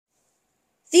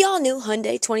The all-new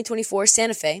Hyundai 2024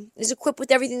 Santa Fe is equipped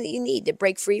with everything that you need to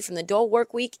break free from the dull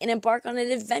work week and embark on an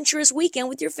adventurous weekend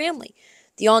with your family.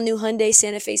 The all-new Hyundai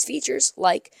Santa Fe's features,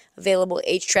 like available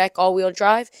H-Track all-wheel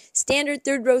drive, standard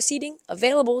third-row seating,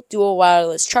 available dual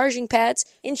wireless charging pads,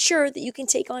 ensure that you can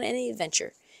take on any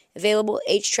adventure. Available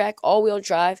H-Track all-wheel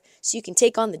drive so you can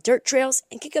take on the dirt trails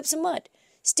and kick up some mud.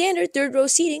 Standard third-row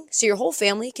seating so your whole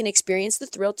family can experience the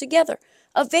thrill together.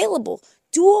 Available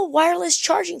dual wireless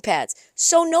charging pads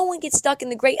so no one gets stuck in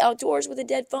the great outdoors with a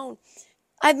dead phone.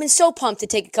 I've been so pumped to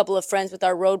take a couple of friends with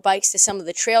our road bikes to some of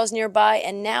the trails nearby,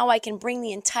 and now I can bring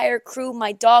the entire crew,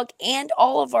 my dog, and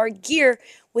all of our gear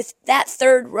with that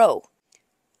third row.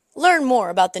 Learn more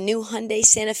about the new Hyundai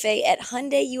Santa Fe at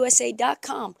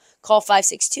HyundaiUSA.com. Call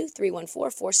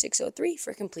 562-314-4603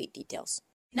 for complete details.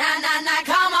 Nah, nah, nah,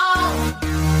 come on.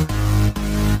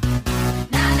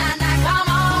 Nah, nah, nah, come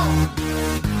on.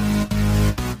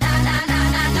 Nah, nah,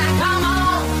 nah, nah, nah, come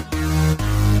on.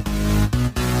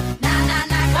 Nah, nah,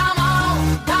 nah, come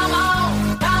on. Come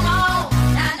on, come on.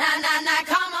 Nah, nah, nah, nah,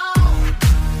 come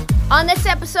on. On this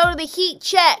episode of the Heat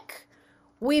Check,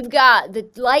 we've got the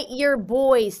Lightyear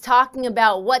boys talking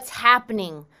about what's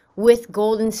happening with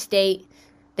Golden State.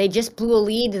 They just blew a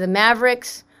lead to the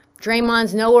Mavericks.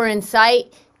 Draymond's nowhere in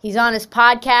sight. He's on his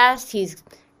podcast. He's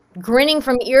grinning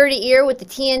from ear to ear with the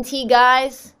TNT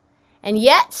guys. And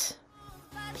yet,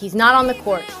 he's not on the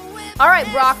court. All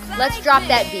right, Brock, let's drop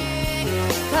that beat.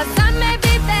 'Cause I may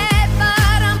be bad,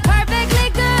 but I'm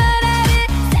perfectly good at it.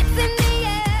 Sex in the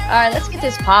air. All right, let's get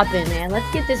this popping, man.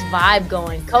 Let's get this vibe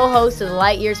going. Co-host of the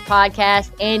Light Years podcast,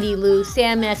 Andy Liu,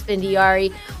 Sam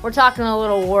Esfandiari. We're talking a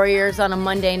little Warriors on a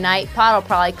Monday night. Pod will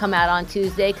probably come out on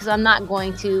Tuesday because I'm not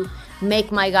going to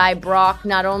make my guy Brock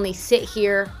not only sit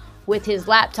here with his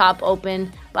laptop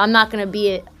open, but I'm not going to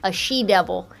be a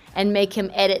she-devil and make him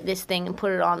edit this thing and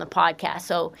put it on the podcast.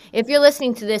 So if you're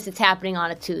listening to this, it's happening on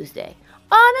a Tuesday.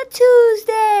 On a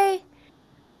Tuesday!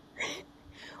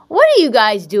 What are you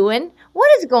guys doing? What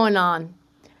is going on?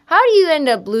 How do you end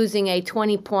up losing a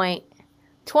 20 point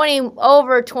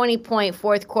fourth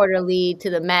quarter lead to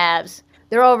the Mavs?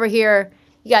 They're over here.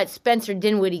 You got Spencer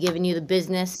Dinwiddie giving you the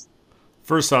business.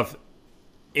 First off,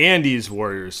 Andy's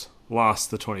Warriors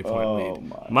lost the 20-point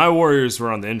lead. My Warriors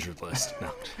were on the injured list. No.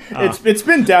 It's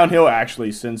been downhill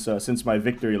actually since my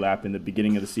victory lap in the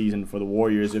beginning of the season for the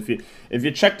Warriors. If you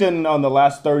checked in on the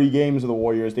last 30 games of the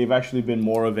Warriors, they've actually been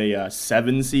more of a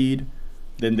 7 seed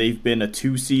than they've been a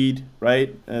 2 seed,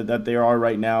 right? That they are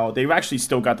right now. They've actually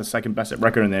still got the second best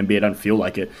record in the NBA. It doesn't feel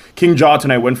like it. King Jaw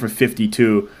tonight went for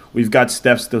 52. We've got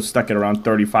Steph still stuck at around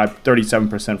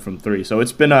 37% from 3. So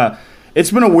it's been a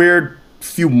weird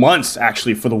few months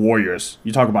actually for the Warriors.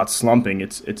 You talk about slumping.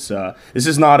 This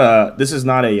is not a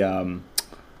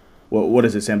what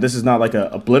is it, Sam? This is not like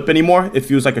a blip anymore. It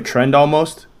feels like a trend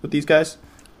almost with these guys.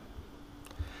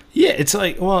 Yeah, it's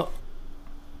like, well,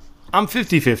 I'm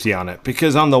 50-50 on it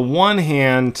because on the one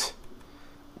hand,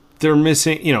 they're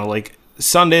missing, like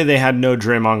Sunday they had no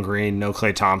Draymond Green, no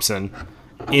Klay Thompson.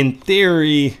 In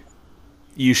theory,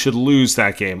 you should lose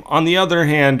that game. On the other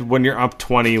hand, when you're up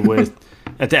 20 with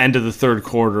at the end of the third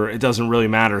quarter, it doesn't really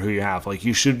matter who you have. Like,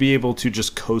 you should be able to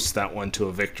just coast that one to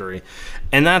a victory.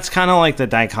 And that's kind of like the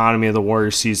dichotomy of the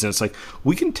Warriors season. It's like,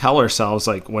 we can tell ourselves,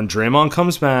 like, when Draymond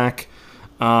comes back,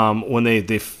 when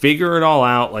they figure it all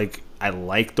out, like, I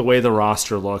like the way the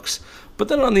roster looks. But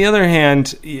then on the other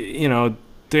hand,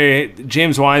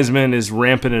 James Wiseman is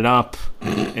ramping it up,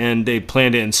 and they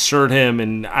plan to insert him,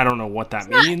 and I don't know what that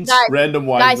means. Random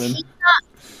Wiseman. Guys,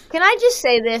 can I just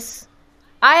say this?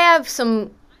 I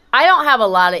don't have a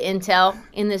lot of intel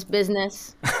in this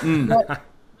business.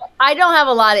 I don't have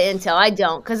a lot of intel. I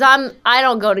don't, because I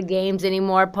don't go to games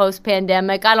anymore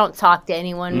post-pandemic. I don't talk to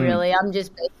anyone really. I'm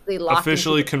just basically locked.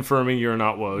 Officially confirming you're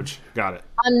not Woj. Got it.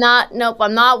 I'm not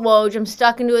Woj. I'm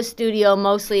stuck into a studio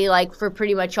mostly, like, for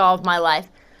pretty much all of my life.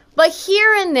 But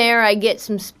here and there I get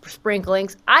some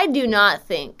sprinklings. I do not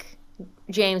think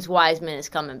James Wiseman is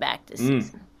coming back this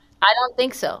season. I don't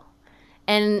think so.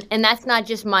 And that's not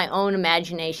just my own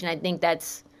imagination. I think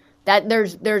that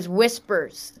there's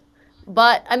whispers.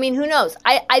 But, I mean, who knows?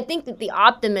 I think that the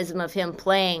optimism of him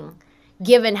playing,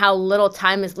 given how little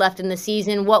time is left in the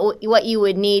season, what you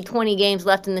would need, 20 games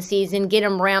left in the season, get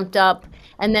him ramped up,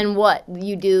 and then what?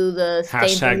 You do the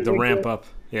hashtag the ramp up.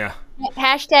 Yeah.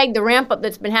 Hashtag the ramp up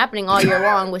that's been happening all year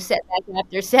long with setback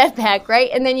after setback, right?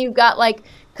 And then you've got, like,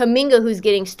 Kuminga who's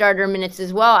getting starter minutes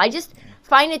as well. I just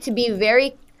find it to be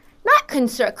very, not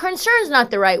concern's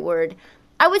not the right word.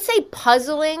 I would say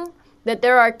puzzling that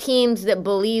there are teams that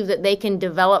believe that they can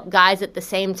develop guys at the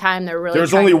same time they're really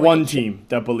There's trying only to win one a chip. team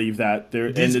that believe that.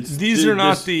 These are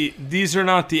not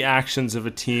the actions of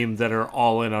a team that are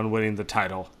all in on winning the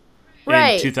title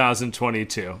Right. in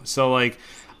 2022. So like,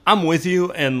 I'm with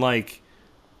you, and like,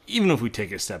 even if we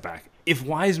take a step back, if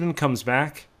Wiseman comes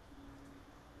back,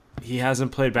 he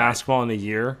hasn't played basketball in a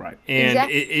year, Right. And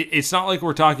Exactly. it's not like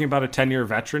we're talking about a 10-year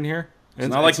veteran here. It's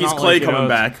not like he's Clay coming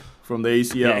back from the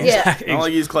ACL. Yeah, Yeah. exactly. Not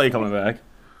like he's Clay coming back.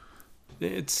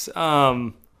 It's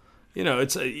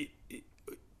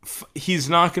he's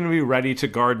not going to be ready to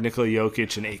guard Nikola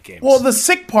Jokic in 8 games. Well, the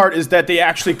sick part is that they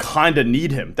actually kind of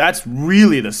need him. That's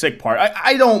really the sick part.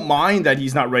 I don't mind that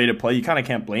he's not ready to play. You kind of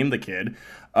can't blame the kid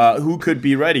who could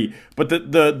be ready. But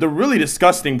the really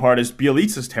disgusting part is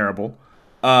Bielitsa's terrible.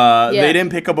 They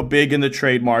didn't pick up a big in the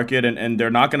trade market, and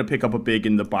they're not going to pick up a big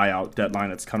in the buyout deadline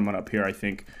that's coming up here, I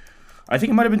think. I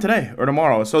think it might have been today or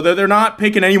tomorrow. So they're not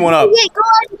picking anyone up. Yeah, go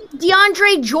ahead,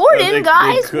 DeAndre Jordan, They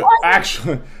guys. could- What?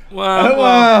 actually,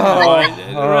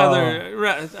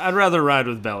 I'd rather ride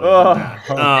with Belly than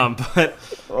that.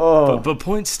 But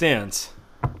point stands.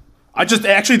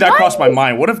 that crossed my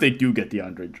mind. What if they do get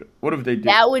DeAndre? What if they do?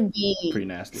 That would be Pretty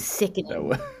nasty. sickening. That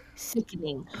would-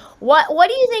 Sickening. What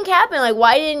do you think happened? Like,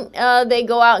 why didn't they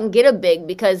go out and get a big?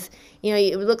 Because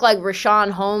it looked like Rashawn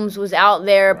Holmes was out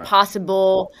there,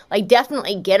 possible, like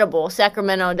definitely gettable.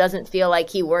 Sacramento doesn't feel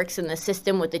like he works in the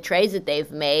system with the trades that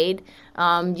they've made.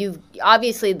 You've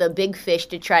obviously the big fish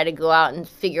to try to go out and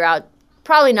figure out.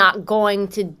 Probably not going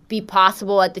to be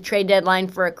possible at the trade deadline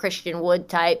for a Christian Wood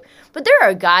type, but there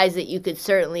are guys that you could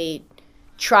certainly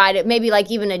try to, maybe like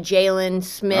even a Jalen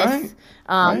Smith. Right.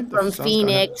 Right, that From sounds kinda-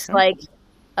 Phoenix, yeah. like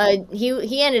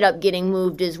he ended up getting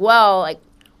moved as well. Like,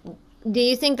 do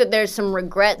you think that there's some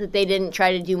regret that they didn't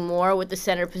try to do more with the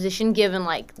center position, given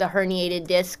like the herniated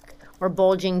disc or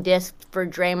bulging disc for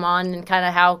Draymond and kind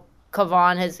of how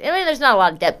Kavan has? I mean, there's not a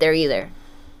lot of depth there either.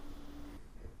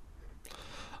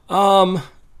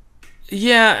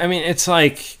 Yeah, I mean, it's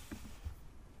like,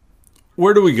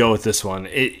 where do we go with this one?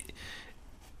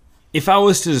 If I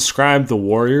was to describe the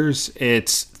Warriors,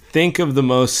 it's think of the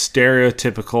most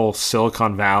stereotypical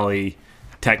Silicon Valley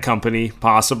tech company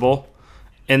possible,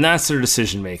 and that's their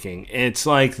decision making. It's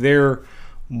like they're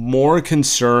more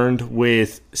concerned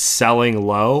with selling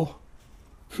low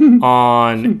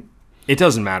on, it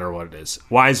doesn't matter what it is.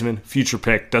 Wiseman, future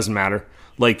pick, doesn't matter.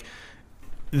 Like,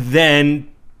 then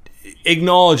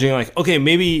acknowledging like, okay,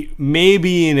 maybe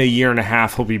in a year and a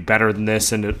half he'll be better than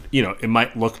this, and it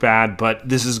might look bad, but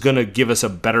this is going to give us a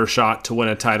better shot to win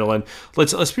a title. And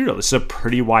let's be real, this is a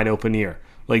pretty wide open year.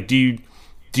 Like, do you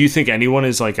think anyone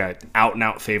is like a out and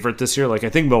out favorite this year? Like, I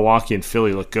think Milwaukee and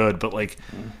Philly look good, but like,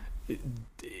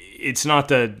 it's not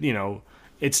the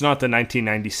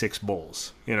 1996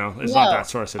 Bulls. It's not that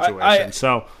sort of situation.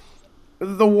 So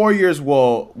the Warriors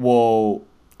will.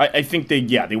 I think they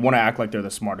want to act like they're the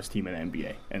smartest team in the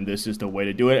NBA, and this is the way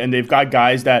to do it. And they've got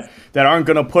guys that aren't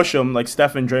going to push them, like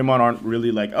Steph and Draymond aren't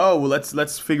really like, oh, well,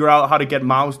 let's figure out how to get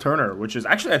Miles Turner, which is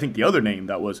actually I think the other name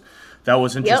that was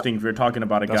interesting. If you're talking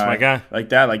about That's my guy. like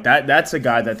that, that's a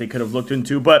guy that they could have looked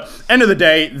into. But end of the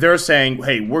day, they're saying,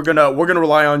 hey, we're gonna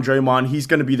rely on Draymond. He's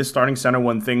gonna be the starting center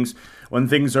when things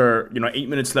are 8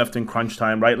 minutes left in crunch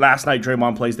time, right? Last night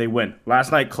Draymond plays, they win.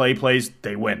 Last night Clay plays,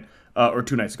 they win. Or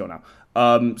 2 nights ago now.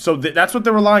 So that's what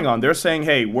they're relying on. They're saying,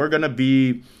 hey, we're gonna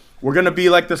be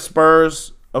like the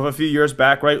Spurs of a few years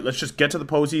back, right? Let's just get to the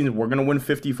postseason. We're gonna win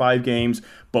 55 games,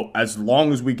 but as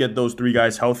long as we get those 3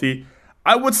 guys healthy,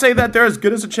 I would say that they're as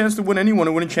good as a chance to win anyone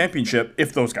and win a championship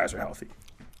if those guys are healthy.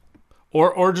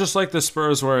 Or just like the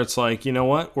Spurs, where it's like, you know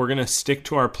what, we're gonna stick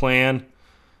to our plan.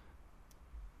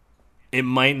 It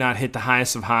might not hit the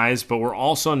highest of highs, but we're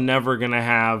also never gonna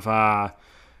have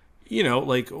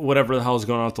like whatever the hell is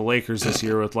going on with the Lakers this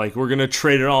year with like, we're going to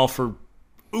trade it all for,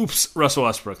 Russell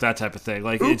Westbrook, that type of thing.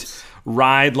 Like, it's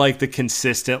ride like the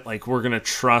consistent, like we're going to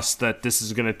trust that this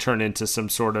is going to turn into some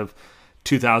sort of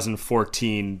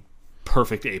 2014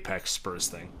 perfect apex Spurs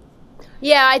thing.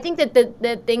 Yeah, I think that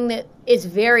the thing that is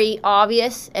very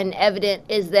obvious and evident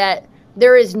is that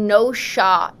there is no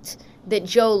shot that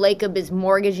Joe Lacob is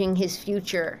mortgaging his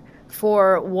future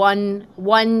for one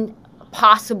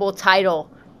possible title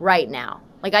right now.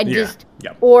 Like,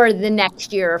 or the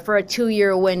next year, for a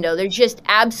 2-year window. There's just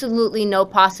absolutely no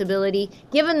possibility,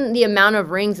 given the amount of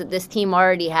rings that this team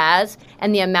already has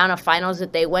and the amount of finals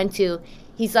that they went to.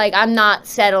 He's like, I'm not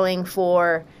settling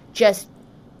for just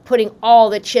putting all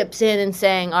the chips in and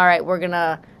saying, all right, we're going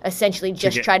to essentially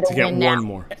just try to get win now. one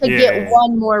more. To Yeah, get yeah.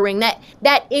 one more ring. That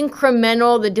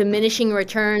incremental, the diminishing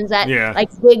returns, that Yeah. like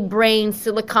big brain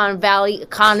Silicon Valley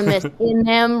economist in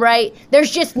them, right?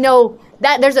 There's just no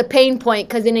there's a pain point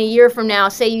because in a year from now,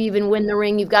 say you even win the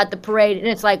ring, you've got the parade, and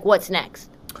it's like, what's next?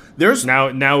 There's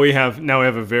Now we have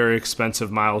a very expensive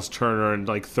Miles Turner and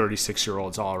like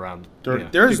 36-year-olds all around.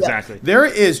 there's exactly. There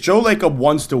is Joe Lacob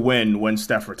wants to win when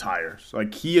Steph retires.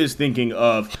 Like he is thinking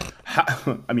of,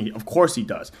 I mean, of course he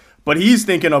does, but he's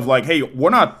thinking of like, hey, we're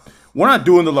not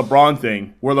doing the LeBron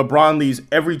thing where LeBron leaves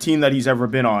every team that he's ever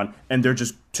been on and they're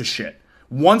just to shit.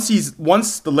 Once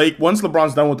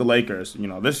LeBron's done with the Lakers,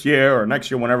 this year or next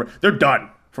year, whenever, they're done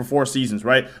for 4 seasons,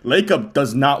 right? Lacob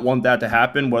does not want that to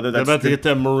happen. Whether They're that's about to get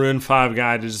that Maroon 5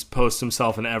 guy to just post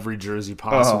himself in every jersey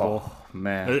possible. Oh,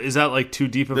 man. Is that like too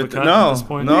deep of a cut No, at this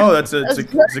point? no, it's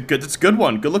a good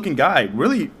one. Good looking guy.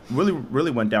 Really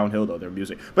went downhill though, their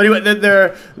music. But anyway,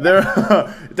 they're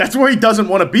that's where he doesn't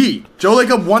want to be. Joe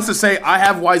Lacob wants to say, I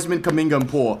have Wiseman, Kuminga, and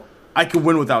Poole. I could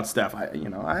win without Steph. I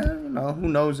don't know. Who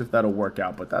knows if that'll work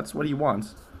out, but that's what he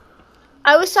wants.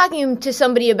 I was talking to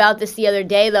somebody about this the other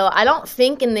day, though. I don't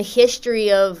think in the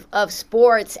history of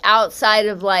sports outside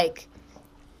of like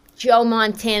Joe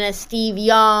Montana, Steve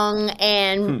Young,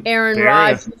 and Aaron Bay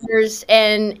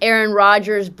Area.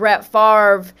 Rodgers, Brett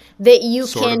Favre, that you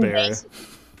Sort of can Bay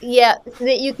Area.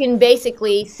 that you can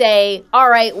basically say, all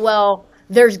right, well,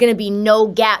 there's going to be no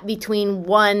gap between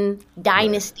one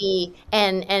dynasty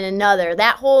and another.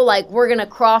 That whole like we're going to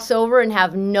cross over and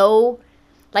have no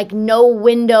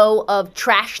window of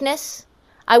trashness.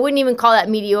 I wouldn't even call that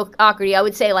mediocrity. I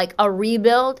would say like a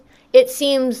rebuild. It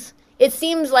seems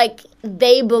like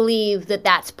they believe that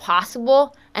that's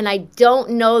possible, and I don't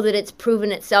know that it's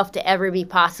proven itself to ever be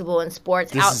possible in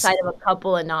sports outside of a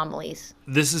couple anomalies.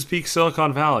 This is peak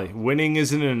Silicon Valley. Winning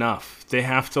isn't enough. They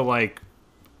have to like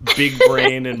big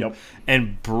brain and Yep.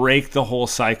 and break the whole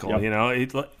cycle.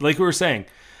 Yep. Like we were saying,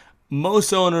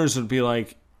 most owners would be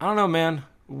like, I don't know, man.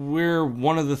 We're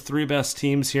one of the 3 best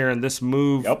teams here, and this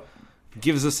move Yep.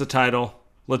 gives us a title.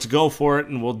 Let's go for it,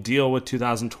 and we'll deal with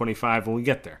 2025 when we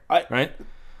get there, right?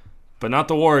 But not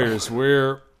the Warriors.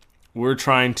 We're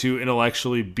trying to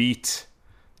intellectually beat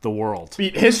the world.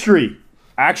 Beat history,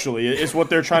 actually, is what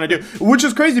they're trying to do. Which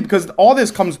is crazy because all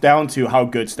this comes down to how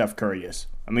good Steph Curry is.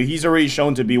 I mean, he's already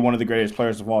shown to be one of the greatest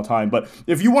players of all time. But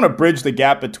if you want to bridge the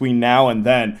gap between now and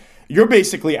then, you're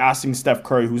basically asking Steph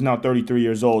Curry, who's now 33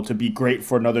 years old, to be great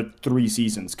for another 3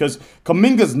 seasons. Because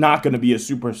Kuminga's not going to be a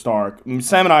superstar. I mean,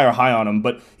 Sam and I are high on him,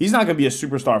 but he's not going to be a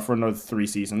superstar for another 3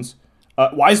 seasons.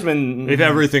 Wiseman... If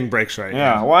everything breaks right.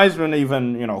 Yeah, Wiseman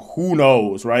even, who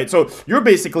knows, right? So you're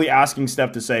basically asking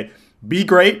Steph to say, be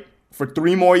great for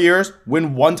 3 more years,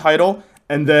 win 1 title,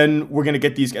 and then we're going to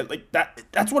get these guys. Like,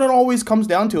 that's what it always comes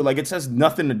down to. Like, it has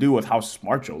nothing to do with how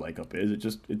smart Joe Lacob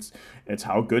is. It's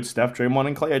how good Steph, Draymond,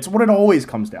 and Klay. It's what it always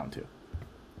comes down to.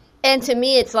 And to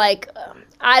me, it's like,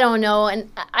 I don't know. And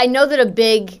I know that a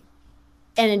big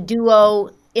and a duo,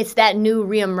 it's that new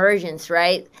reemergence,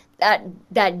 right?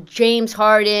 That James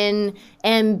Harden,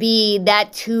 Embiid,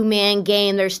 that 2-man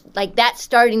game, there's like that's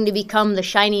starting to become the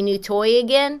shiny new toy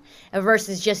again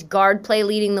versus just guard play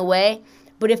leading the way.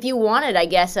 But if you wanted, I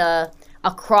guess, a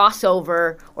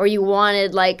crossover, or you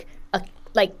wanted like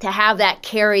to have that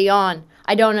carry on,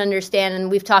 I don't understand, and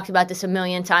we've talked about this a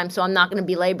million times, so I'm not going to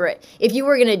belabor it. If you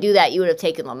were going to do that, you would have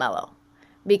taken LaMelo,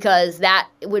 because that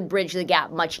would bridge the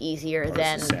gap much easier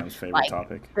than This is Sam's favorite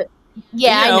topic.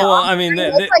 Yeah, I Yeah, know. well, I mean,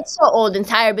 it's like so old and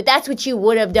tired, but that's what you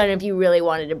would have done if you really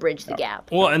wanted to bridge the gap.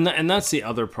 Well, and that's the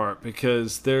other part,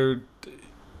 because they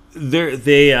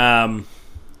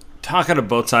talk out of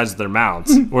both sides of their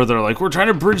mouths, where they're like, we're trying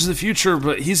to bridge the future,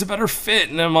 but he's a better fit.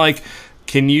 And I'm like,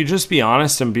 can you just be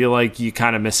honest and be like, you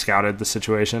kind of misscouted the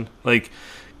situation? Like,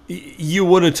 you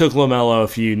would have took LaMelo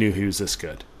if you knew he was this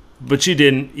good, but you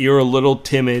didn't. You're a little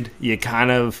timid.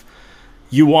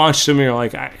 You watched him and you're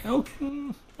like, I don't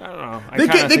know.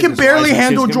 They can barely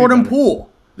handle Jordan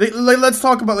Poole. Let's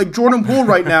talk about like Jordan Poole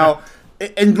right now.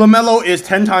 And LaMelo is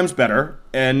 10 times better.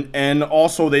 And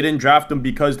also they didn't draft him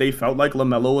because they felt like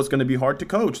LaMelo was going to be hard to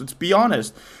coach. Let's be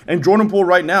honest. And Jordan Poole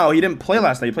right now, he didn't play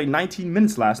last night. He played 19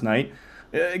 minutes last night.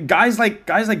 Guys like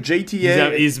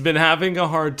JTA. He's been having a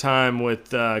hard time with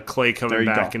Clay There coming you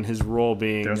back go. and his role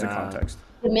being There's the context.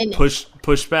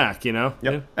 pushed back, Yep.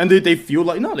 Yeah. And they feel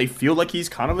like he's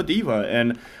kind of a diva.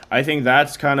 And I think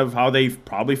that's kind of how they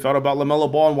probably felt about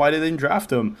LaMelo Ball and why they didn't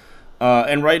draft him.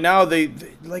 And right now, they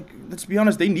like, let's be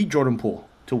honest, they need Jordan Poole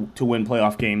to win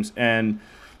playoff games. And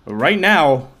Right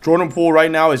now, Jordan Poole right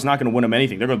now is not going to win him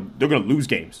anything. They're going to lose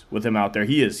games with him out there.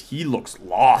 He looks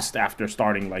lost after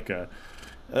starting like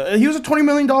he was a $20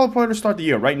 million player to start the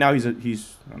year. Right now he's I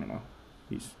don't know.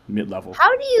 He's mid-level.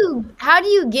 How do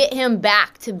you get him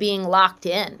back to being locked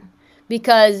in?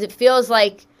 Because it feels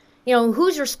like,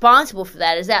 who's responsible for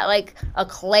that? Is that like a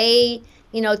Clay,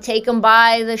 take him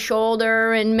by the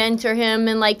shoulder and mentor him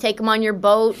and like take him on your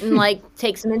boat and like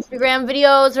take some Instagram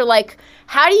videos? Or like,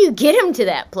 how do you get him to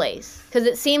that place? Because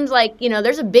it seems like,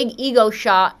 there's a big ego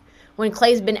shot when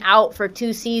Clay's been out for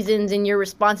 2 seasons and your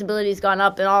responsibility's gone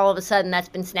up and all of a sudden that's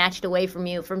been snatched away from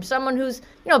you from someone who's,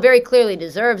 very clearly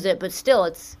deserves it, but still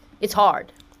it's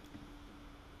hard.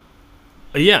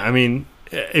 Yeah, I mean,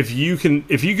 if you can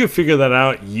figure that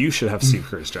out, you should have Steve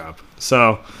Kerr's job.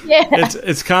 So yeah,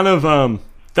 it's kind of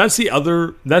that's the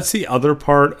other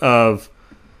part of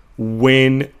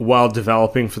win while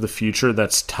developing for the future.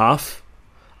 That's tough.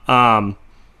 Jordan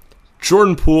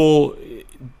Poole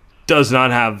does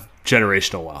not have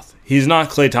generational wealth. He's not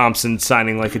Klay Thompson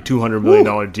signing like a $200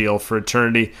 million deal for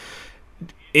eternity.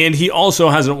 And he also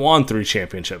hasn't won 3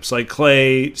 championships. Like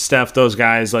Klay, Steph, those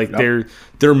guys, like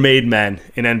they're made men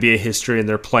in NBA history, and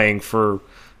they're playing for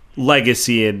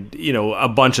legacy and a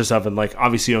bunch of stuff. And like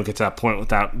obviously you don't get to that point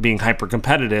without being hyper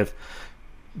competitive.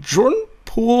 Jordan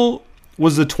Poole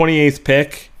was the 28th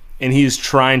pick, and he's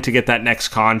trying to get that next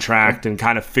contract and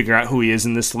kind of figure out who he is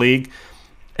in this league.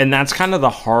 And that's kind of the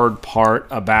hard part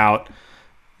about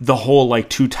the whole like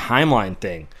 2 timeline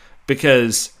thing,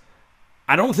 because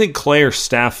I don't think Klay or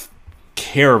Steph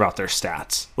care about their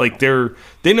stats. Like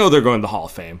they know they're going to the Hall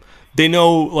of Fame. They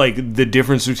know like the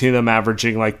difference between them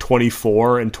averaging like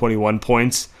 24 and 21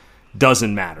 points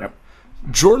doesn't matter. Yep.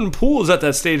 Jordan Poole is at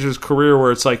that stage of his career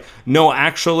where it's like, no,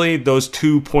 actually those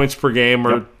 2 points per game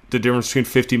are the difference between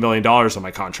 $50 million on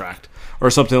my contract or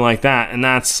something like that. And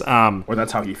that's or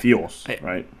that's how he feels,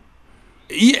 right?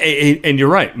 Yeah, and you're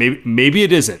right. Maybe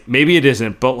it isn't. Maybe it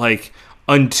isn't. But like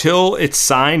until it's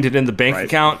signed and in the bank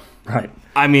account, right?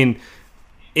 I mean,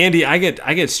 Andy, I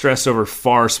get stressed over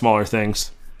far smaller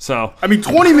things. So I mean,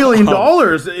 $20 million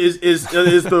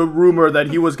is the rumor that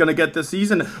he was going to get this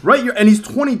season, right? And he's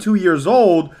 22 years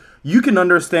old. You can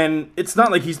understand it's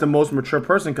not like he's the most mature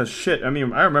person, because shit. I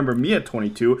mean, I remember me at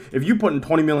 22. If you put in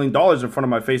 $20 million in front of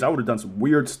my face, I would have done some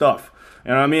weird stuff. You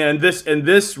know what I mean? And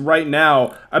this right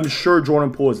now, I'm sure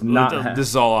Jordan Poole is not. This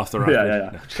is all off the record.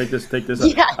 Yeah. Take this.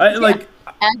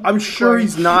 I'm sure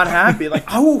he's not happy. Like,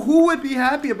 who would be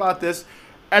happy about this?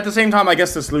 At the same time, I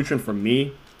guess the solution for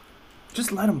me,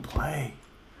 just let him play.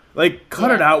 Like, cut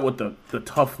it out with the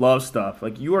tough love stuff.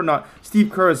 Like, you are not.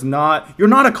 Steve Kerr is not. You're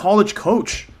not a college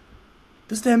coach.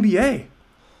 This is the NBA.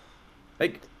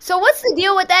 Like. So what's the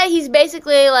deal with that? He's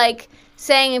basically like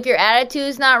saying if your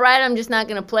attitude's not right, I'm just not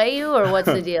going to play you, or what's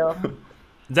the deal?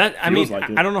 I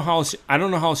don't know how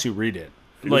else you read it.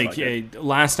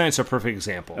 Last night's a perfect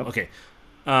example. Yep. Okay.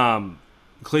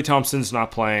 Klay Thompson's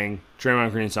not playing.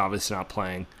 Draymond Green's obviously not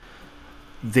playing.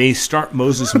 They start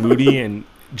Moses Moody and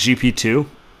GP2.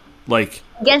 Like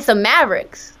against the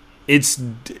Mavericks. It's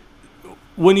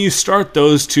when you start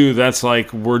those two, that's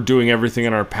like we're doing everything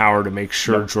in our power to make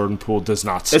sure Jordan Poole does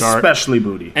not start. Especially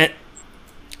Moody.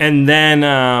 And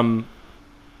then,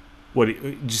 what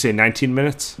did you say? 19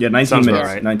 minutes? Yeah, 19 minutes.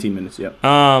 Right. 19 minutes. Yeah.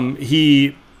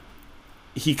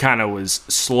 He kind of was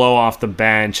slow off the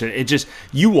bench. It just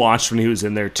you watched when he was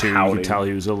in there too. Pouting. You could tell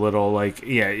he was a little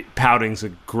pouting's a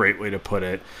great way to put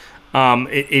it.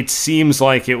 It seems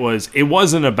like it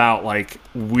wasn't about like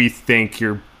we think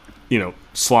you're,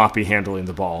 sloppy handling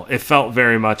the ball. It felt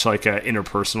very much like an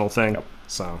interpersonal thing. Yep.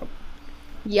 So.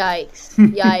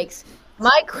 Yikes.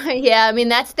 I mean,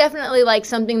 that's definitely like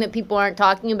something that people aren't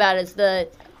talking about is the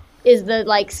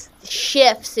like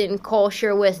shifts in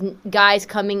culture with guys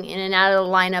coming in and out of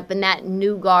the lineup and that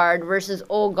new guard versus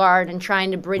old guard and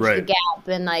trying to bridge the gap,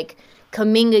 and like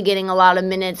Kuminga getting a lot of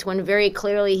minutes when very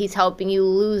clearly he's helping you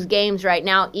lose games right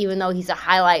now, even though he's a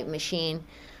highlight machine.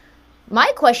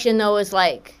 My question though is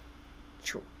like,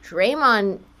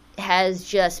 Draymond has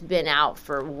just been out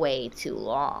for way too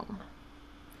long.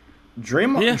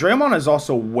 Draymond is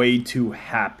also way too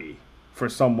happy for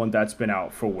someone that's been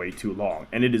out for way too long.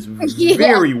 And it is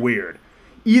very weird.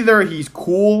 Either he's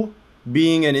cool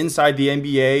being an inside the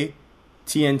NBA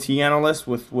TNT analyst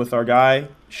with our guy,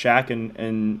 Shaq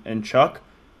and Chuck,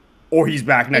 or he's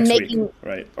back next week.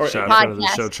 Right. Or friend of the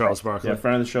show, Charles Barkley. Yeah,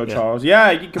 friend of the show, Charles.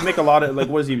 Yeah, you can make a lot of, like,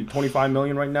 what is he, $25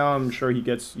 million right now? I'm sure he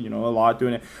gets, a lot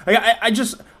doing it. I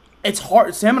just... It's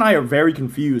hard. Sam and I are very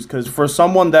confused because for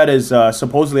someone that is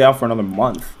supposedly out for another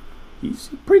month,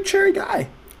 he's a pretty cherry guy.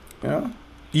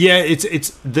 Yeah, it's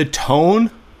the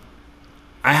tone.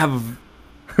 I have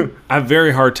I have a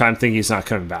very hard time thinking he's not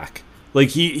coming back. Like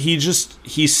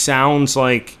he sounds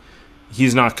like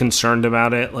he's not concerned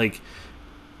about it. Like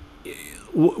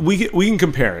we can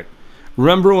compare it.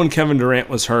 Remember when Kevin Durant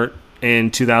was hurt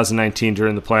in 2019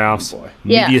 during the playoffs? Oh boy.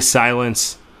 Yeah. Media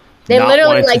silence. They not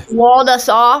literally wanting to- walled us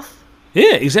off.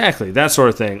 Yeah, exactly. That sort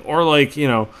of thing. Or like,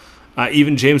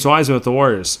 even James Wiseman with the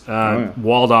Warriors,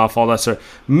 walled off, all that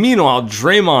stuff. Meanwhile,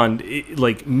 Draymond,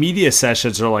 like, media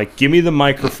sessions are like, give me the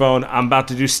microphone. I'm about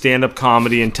to do stand-up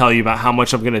comedy and tell you about how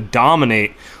much I'm going to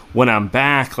dominate when I'm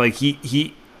back. Like,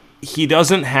 he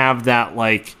doesn't have that,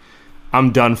 like,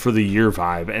 I'm done for the year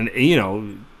vibe. And,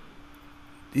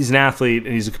 he's an athlete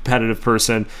and he's a competitive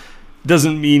person.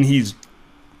 Doesn't mean he's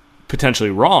potentially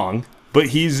wrong, but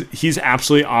he's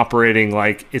absolutely operating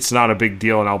like it's not a big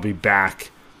deal and I'll be back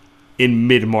in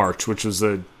mid-March, which was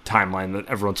the timeline that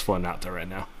everyone's floating out there right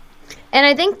now. And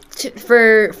I think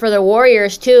for the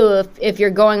Warriors too, if you're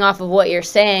going off of what you're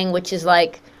saying, which is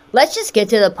like, let's just get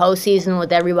to the postseason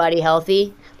with everybody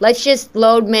healthy. Let's just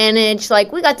load manage.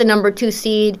 Like, we got the number 2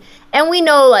 seed, and we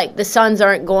know like the Suns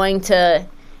aren't going to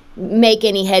make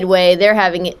any headway. They're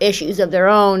having issues of their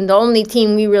own. The only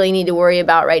team we really need to worry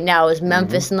about right now is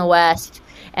Memphis in the West.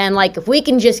 And like, if we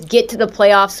can just get to the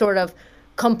playoffs sort of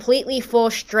completely full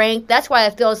strength, that's why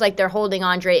it feels like they're holding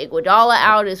Andre Iguodala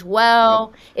out as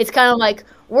well. It's kind of like,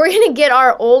 we're going to get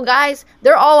our old guys.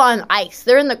 They're all on ice.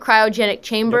 They're in the cryogenic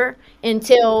chamber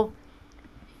until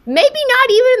maybe not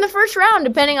even in the first round,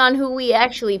 depending on who we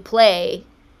actually play.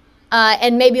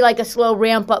 And maybe like a slow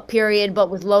ramp-up period, but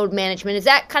with load management. Is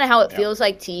that kind of how it feels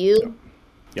like to you?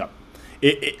 Yeah.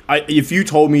 If you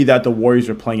told me that the Warriors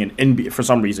are playing an NBA, for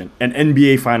some reason, an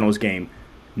NBA Finals game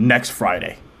next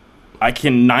Friday, I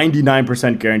can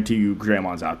 99% guarantee you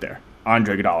Draymond's out there.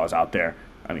 Andre Iguodala's out there.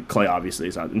 I mean, Clay obviously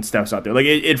is out, and Steph's out there. Like,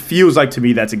 it feels like to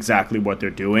me that's exactly what they're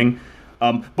doing.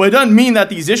 But it doesn't mean that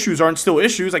these issues aren't still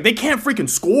issues. Like, they can't freaking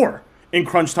score in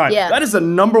crunch time. Yeah. That is the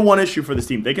number one issue for this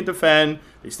team. They can defend.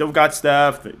 They still got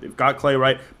Steph. They've got Clay,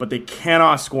 right? But they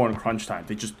cannot score in crunch time.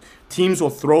 Teams will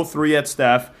throw 3 at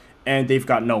Steph, and they've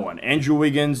got no one. Andrew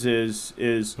Wiggins is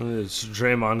It's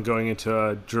Draymond going into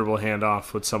a dribble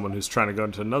handoff with someone who's trying to go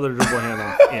into another dribble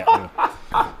handoff.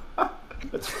 Yeah.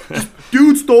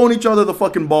 dudes throwing each other the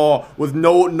fucking ball with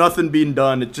nothing being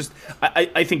done. It just,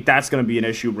 I think that's going to be an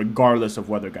issue regardless of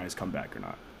whether guys come back or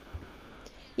not.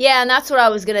 Yeah, and that's what I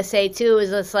was going to say, too,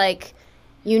 is it's like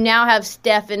you now have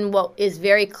Steph in what is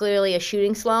very clearly a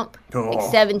shooting slump. Like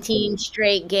 17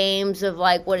 straight games of,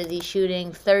 like, what is he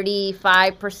shooting?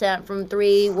 35% from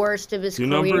 3, worst of his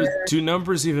career. Do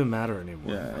numbers even matter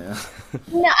anymore? Yeah.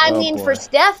 No, I mean, boy. for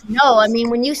Steph, no. I mean,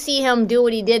 when you see him do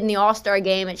what he did in the All-Star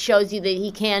game, it shows you that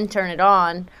he can turn it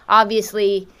on.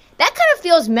 Obviously, that kind of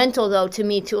feels mental, though, to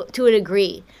me, to a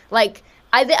degree. Like,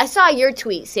 I saw your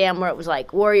tweet, Sam, where it was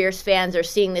like Warriors fans are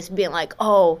seeing this being like,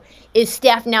 oh, is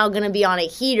Steph now going to be on a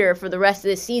heater for the rest of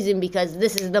the season because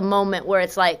this is the moment where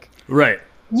it's like, Right.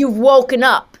 you've woken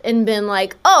up and been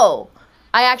like, oh,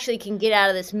 I actually can get out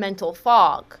of this mental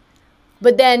fog.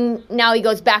 But then now he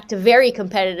goes back to very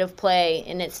competitive play,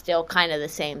 and it's still kind of the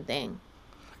same thing.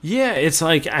 Yeah, it's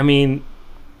like, I mean,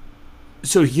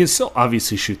 so he can still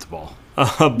obviously shoot the ball. But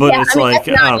Yeah, it's I mean, like,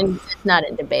 it's not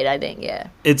in debate, I think, yeah.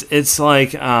 it's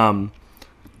like,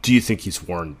 do you think he's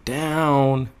worn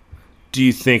down? Do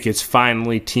you think it's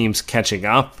finally teams catching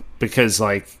up? Because,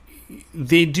 like,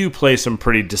 they do play some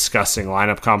pretty disgusting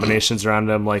lineup combinations around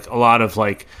him. Like, a lot of,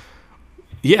 like,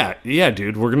 yeah,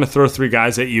 dude, we're going to throw 3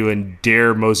 guys at you and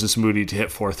dare Moses Moody to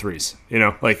hit 4 threes. You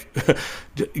know, like,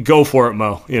 go for it,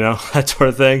 Mo. You know, that sort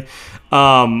of thing.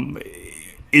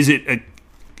 Is it,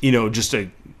 just a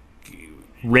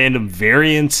random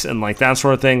variance and, like, that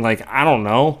sort of thing? Like, I don't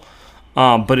know.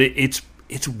 But it's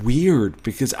weird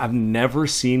because I've never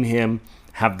seen him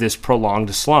have this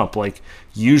prolonged slump. Like,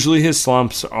 usually his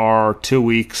slumps are 2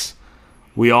 weeks.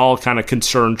 We all kind of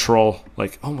concern troll,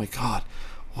 like, oh my God,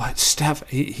 what, Steph,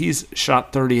 he's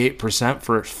shot 38%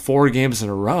 for 4 games in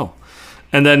a row.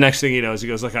 And then next thing he knows, he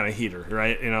goes like on a heater,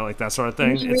 right? You know, like that sort of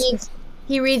thing.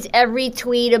 He reads every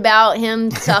tweet about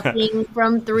him sucking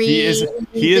from 3.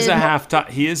 He is a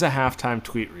halftime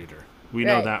tweet reader. We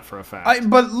know Right. that for a fact.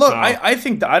 But look, So- I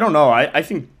think I don't know. I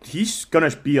think he's gonna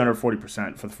be under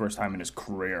 40% for the first time in his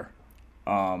career.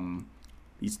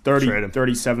 He's 30, Trade him.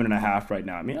 37.5 right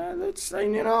now. I mean, it's, I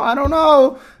don't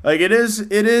know. Like, it is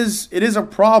a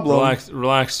problem.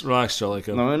 Relax,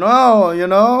 Jellicoe. I don't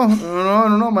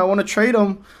know. Might want to trade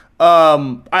him.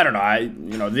 I don't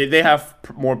know. They have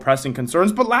more pressing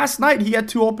concerns. But last night he had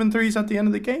 2 open threes at the end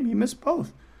of the game. He missed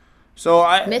both. So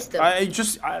Missed them.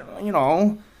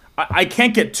 I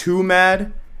can't get too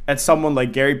mad at someone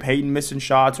like Gary Payton missing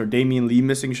shots or Damian Lee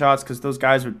missing shots, because those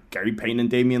guys are Gary Payton and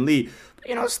Damian Lee.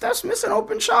 You know, Steph's missing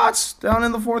open shots down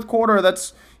in the fourth quarter.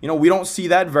 That's, you know, we don't see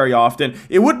that very often.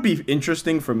 It would be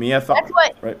interesting for me, I thought.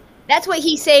 That's what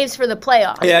he saves for the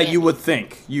playoffs. Yeah, man. you would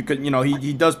think. You could, you know,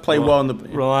 he does play well in the.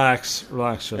 Relax,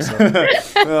 Joseph.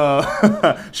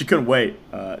 She couldn't wait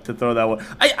to throw that one.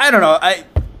 I don't know.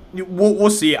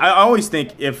 We'll see. I always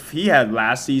think if he had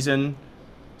last season,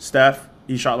 Steph,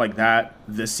 he shot like that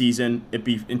this season, it'd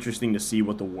be interesting to see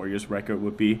what the Warriors' record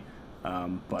would be.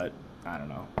 But I don't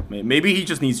know. Maybe he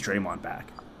just needs Draymond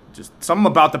back. Just something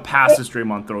about the passes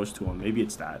Draymond throws to him. Maybe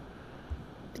it's that.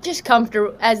 Just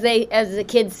comfort, as the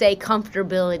kids say,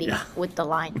 comfortability with the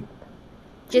line.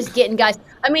 Just getting guys.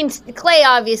 I mean, Clay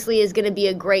obviously is going to be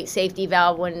a great safety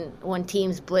valve when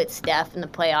teams blitz Steph in the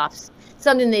playoffs.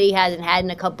 Something that he hasn't had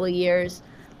in a couple of years.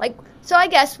 Like, so I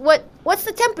guess what's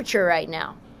the temperature right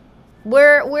now?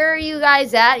 Where are you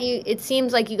guys at? It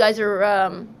seems like you guys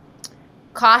are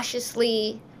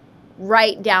cautiously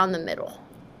right down the middle.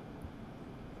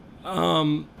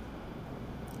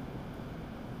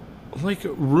 Like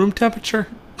room temperature,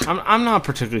 I'm not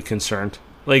particularly concerned.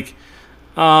 Like,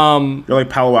 you're like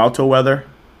Palo Alto weather,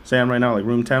 Sam, right now, like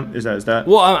room temp. Is that?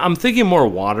 Well, I'm thinking more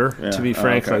water. Yeah. To be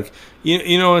frank, Okay. like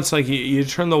you know, it's like you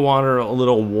turn the water a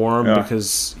little warm Yeah.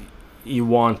 because you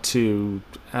want to.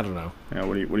 I don't know. Yeah.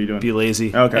 What are you doing? Be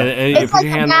lazy. Okay. And you It's put like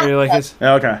your a hand where you like this.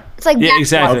 Yeah, okay. It's like Yeah,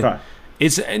 exactly. Okay.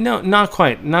 It's no, not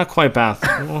quite bath.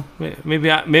 Well, maybe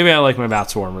I like my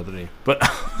baths warmer than you, but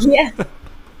yeah.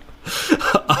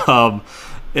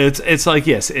 it's like,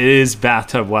 yes, it is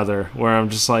bathtub weather where I'm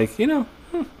just like, you know,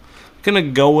 gonna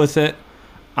go with it.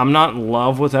 I'm not in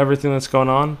love with everything that's going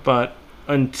on, but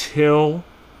until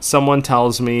someone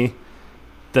tells me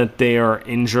that they are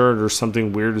injured or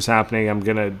something weird is happening, I'm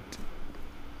gonna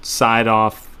side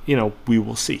off. You know, we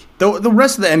will see. The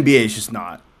rest of the NBA is just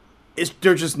not.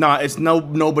 They're just not. It's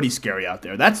nobody scary out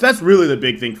there. That's really the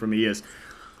big thing for me is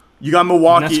you got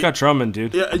Milwaukee. Nets got Drummond,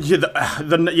 dude. Yeah,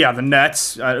 the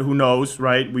Nets. Who knows,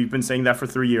 right? We've been saying that for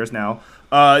 3 years now.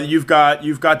 You've got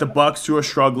the Bucks who are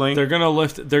struggling. They're gonna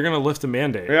lift the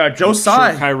mandate. Yeah, Joe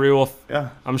Tsai.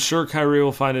 I'm sure Kyrie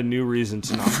will find a new reason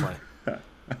to not play.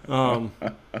 Load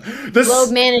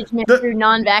management through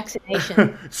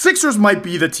non-vaccination. Sixers might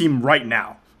be the team right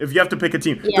now. If you have to pick a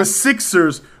team, Yeah. the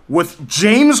Sixers with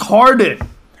James Harden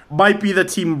might be the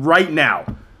team right now.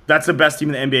 That's the best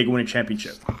team in the NBA to win a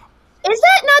championship. Is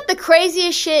that not the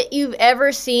craziest shit you've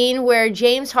ever seen, where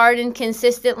James Harden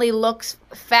consistently looks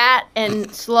fat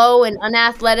and slow and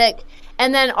unathletic,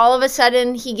 and then all of a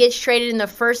sudden he gets traded in the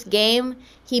first game,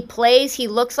 he plays, he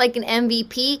looks like an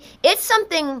MVP? It's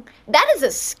something, that is a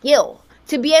skill.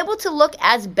 To be able to look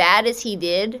as bad as he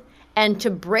did and to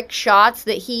brick shots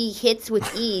that he hits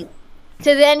with ease,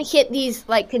 to then hit these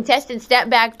like contested step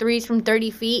back threes from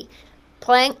 30 feet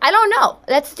playing, I don't know.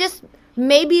 That's just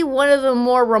maybe one of the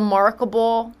more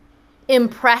remarkable,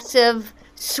 impressive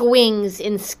swings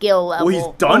in skill level. Well,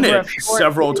 he's done over it a short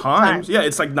several period of times. time. Yeah,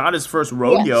 it's like not his first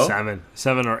rodeo.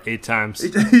 7 or 8 times.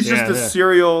 He's just a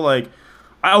serial, like,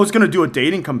 I was going to do a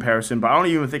dating comparison, but I don't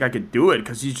even think I could do it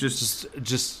because he's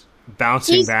just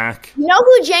bouncing back. You know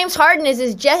who James Harden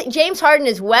is? James Harden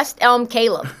is West Elm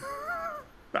Caleb.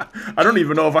 I don't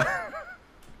even know if I...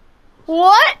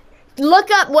 What?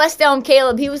 Look up West Elm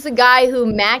Caleb. He was the guy who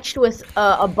matched with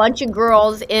a bunch of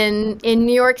girls in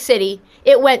New York City.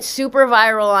 It went super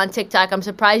viral on TikTok. I'm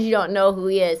surprised you don't know who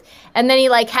he is. And then he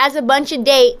like has a bunch of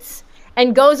dates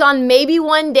and goes on maybe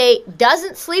one date,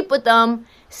 doesn't sleep with them,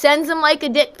 sends them like a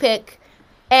dick pic,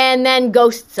 and then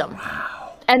ghosts them.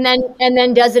 Wow. And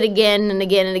then does it again and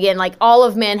again and again. Like all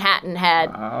of Manhattan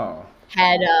had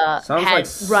Sounds like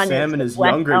run Sam and his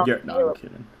West younger... Elm No, I'm Caleb.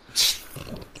 kidding.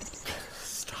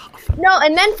 No,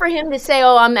 and then for him to say,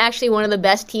 "Oh, I'm actually one of the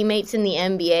best teammates in the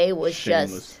NBA," was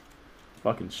Shameless. just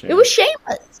Fucking shameless. it was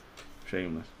shameless.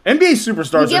 Shameless. NBA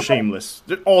superstars are shameless.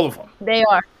 All of them. They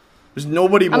are. There's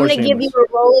nobody I'm more gonna shameless. give you a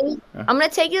rollie. I'm gonna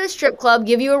take you to the strip club,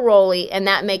 give you a rollie, and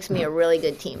that makes me a really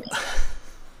good teammate.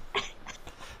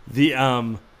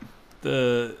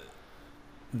 The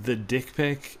dick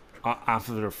pic off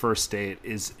of their first date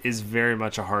is very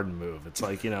much a hard move. It's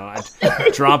like, you know,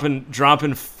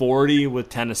 dropping 40 with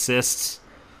 10 assists,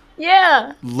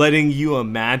 Yeah. letting you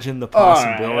imagine the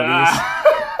possibilities,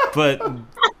 but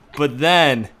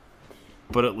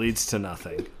it leads to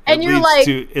nothing. And you're like,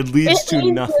 it leads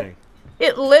to nothing.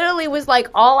 It literally was like,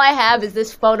 all I have is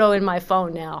this photo in my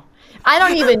phone now. I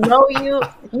don't even know you.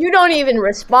 You don't even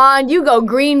respond. You go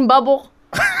green bubble.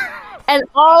 And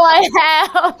all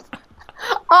I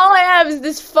All I have is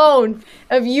this phone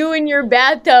of you in your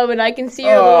bathtub, and I can see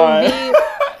your little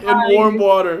V In warm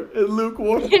water, in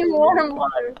lukewarm. in warm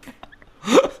water.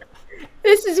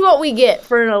 This is what we get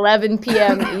for an 11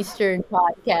 p.m. Eastern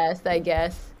podcast, I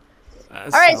guess.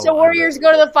 That's All right, so I love Warriors it.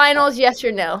 go to the finals, yes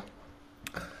or no?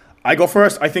 I go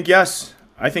first. I think yes.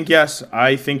 I think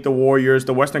the Warriors,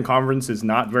 the Western Conference is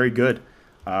not very good.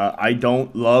 I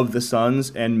don't love the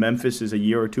Suns, and Memphis is a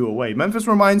year or two away. Memphis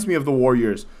reminds me of the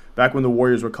Warriors, back when the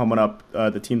Warriors were coming up,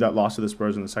 the team that lost to the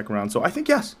Spurs in the second round. So I think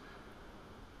yes.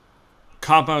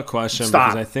 Compound question,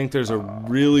 Stop. because I think there's a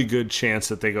really good chance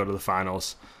that they go to the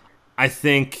finals. I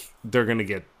think they're going to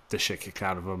get the shit kicked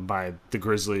out of them by the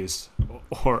Grizzlies,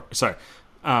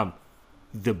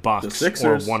 the Bucks, The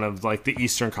Sixers. or one of like the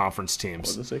Eastern Conference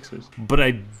teams. Or the Sixers. But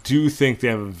I do think they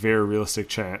have a very realistic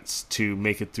chance to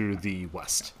make it through the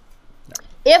West.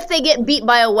 If they get beat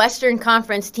by a Western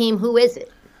Conference team, who is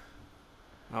it?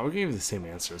 We're gonna give you the same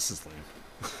answer. This is lame.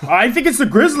 I think it's the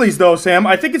Grizzlies, though, Sam.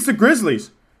 I think it's the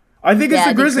Grizzlies. I think it's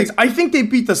the Grizzlies. I think they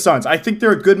beat the Suns. I think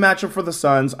they're a good matchup for the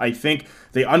Suns. I think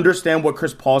they understand what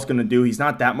Chris Paul's going to do. He's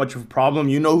not that much of a problem.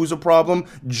 You know who's a problem?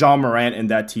 John Morant and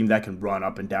that team that can run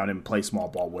up and down and play small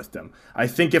ball with them. I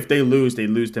think if they lose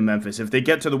to Memphis. If they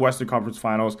get to the Western Conference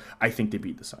Finals, I think they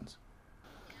beat the Suns.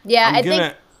 Yeah, I'm I gonna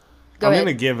think. Go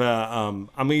ahead. give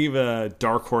a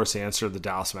dark horse answer to the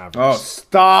Dallas Mavericks. Oh,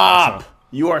 stop!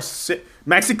 You are sick.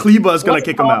 Maxi Kleba is going to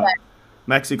kick him out.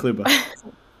 Maxi Kleba.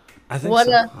 I think What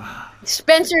so. a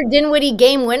Spencer Dinwiddie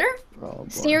game winner,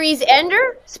 series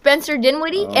ender. Spencer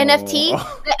Dinwiddie NFT,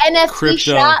 the NFT Crypto.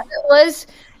 shot that was.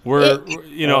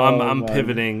 I'm my.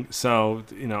 pivoting, so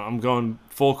I'm going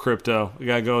full crypto. We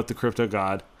gotta go with the crypto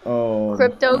god. Oh,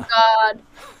 Crypto god,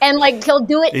 and like he'll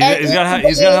do it. He's gotta have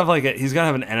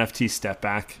an NFT step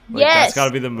back. Like, Yes. that's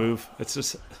gotta be the move. It's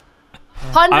just.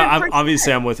 100%.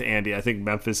 Obviously, I'm with Andy. I think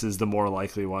Memphis is the more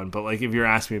likely one. But like, if you're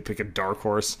asking me to pick a dark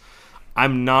horse,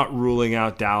 I'm not ruling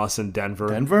out Dallas and Denver.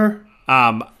 Denver?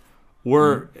 I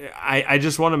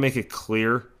just want to make it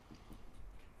clear,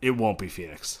 it won't be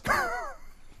Phoenix.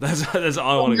 That's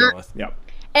all I want to go with. Yep.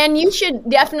 And you should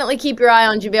definitely keep your eye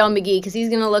on JaVale McGee because he's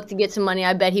going to look to get some money.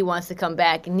 I bet he wants to come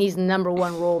back, and he's the number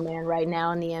one role man right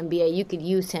now in the NBA. You could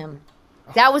use him.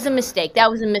 That was a mistake. That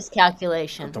was a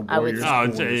miscalculation. The I would Warriors- say. Oh,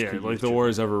 Warriors yeah, could like use the you.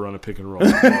 Warriors ever run a pick and roll.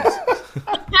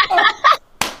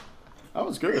 That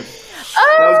was good.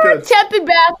 That was good. Tepid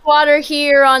bathwater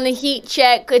here on the heat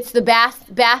check. It's the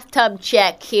bathtub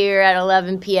check here at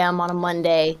 11 p.m. on a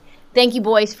Monday. Thank you,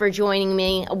 boys, for joining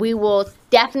me. We will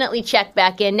definitely check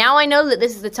back in. Now I know that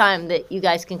this is the time that you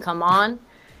guys can come on.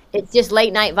 It's just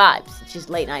late night vibes.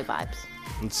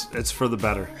 It's for the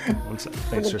better. Thanks, the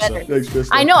Tristan. better. Thanks, Krista.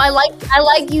 I know. I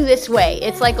like you this way.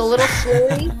 It's like a little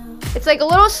slurry.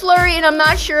 And I'm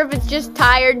not sure if it's just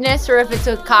tiredness or if it's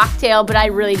a cocktail, but I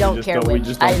really don't care We which.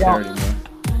 just don't care anymore.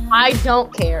 I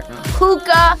don't care.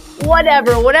 Hookah,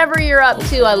 whatever you're up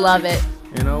to, I love it.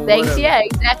 You know, Thanks. whatever. Yeah,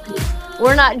 exactly.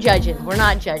 We're not judging.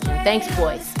 Thanks,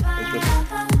 boys. Thanks,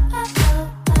 Krista.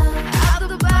 Out of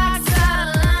the box, out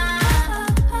of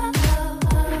line.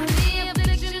 The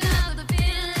affliction of the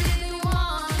feeling you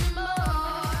want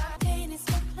more. Pain is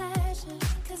my pleasure,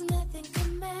 'cause nothing can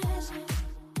measure.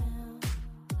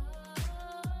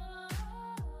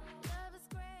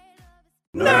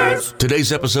 Love is great.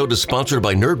 Today's episode is sponsored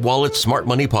by NerdWallet's Smart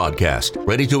Money Podcast.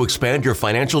 Ready to expand your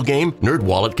financial game?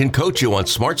 NerdWallet can coach you on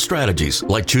smart strategies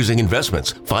like choosing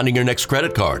investments, finding your next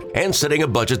credit card, and setting a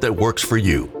budget that works for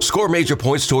you. Score major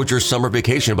points towards your summer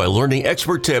vacation by learning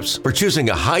expert tips for choosing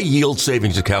a high-yield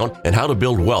savings account and how to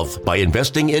build wealth by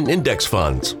investing in index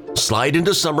funds. Slide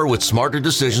into summer with smarter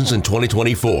decisions in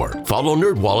 2024. Follow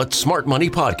NerdWallet's Smart Money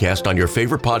Podcast on your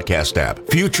favorite podcast app.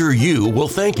 Future you will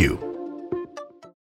thank you.